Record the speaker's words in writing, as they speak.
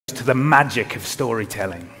to the magic of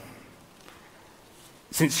storytelling.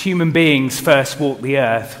 Since human beings first walked the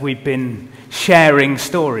earth, we've been sharing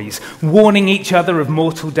stories, warning each other of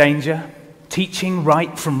mortal danger, teaching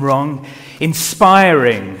right from wrong,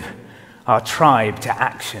 inspiring our tribe to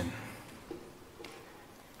action.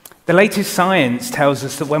 The latest science tells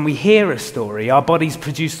us that when we hear a story, our bodies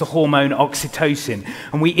produce the hormone oxytocin,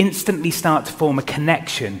 and we instantly start to form a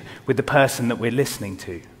connection with the person that we're listening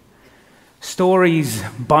to. Stories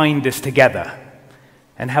bind us together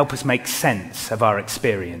and help us make sense of our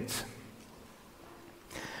experience.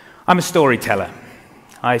 I'm a storyteller.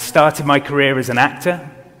 I started my career as an actor,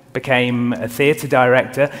 became a theatre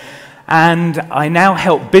director, and I now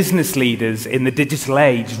help business leaders in the digital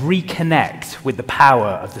age reconnect with the power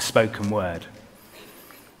of the spoken word.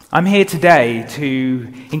 I'm here today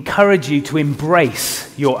to encourage you to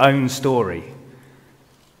embrace your own story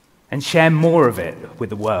and share more of it with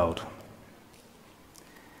the world.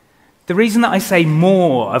 The reason that I say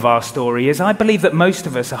more of our story is I believe that most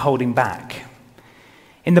of us are holding back.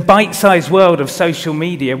 In the bite-sized world of social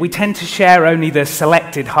media, we tend to share only the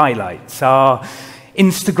selected highlights. Our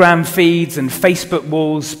Instagram feeds and Facebook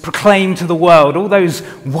walls proclaim to the world all those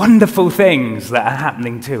wonderful things that are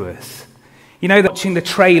happening to us. You know, watching the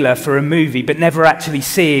trailer for a movie but never actually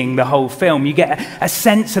seeing the whole film, you get a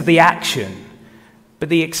sense of the action, but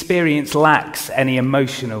the experience lacks any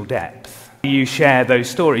emotional depth. Do you share those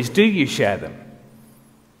stories? Do you share them?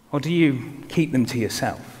 Or do you keep them to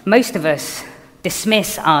yourself? Most of us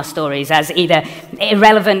dismiss our stories as either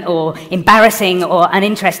irrelevant or embarrassing or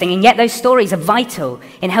uninteresting, and yet those stories are vital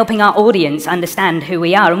in helping our audience understand who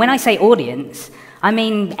we are. And when I say audience, I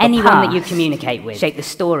mean anyone that you communicate with. Shape the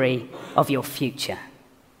story of your future.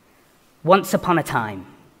 Once upon a time,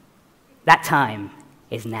 that time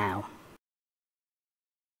is now.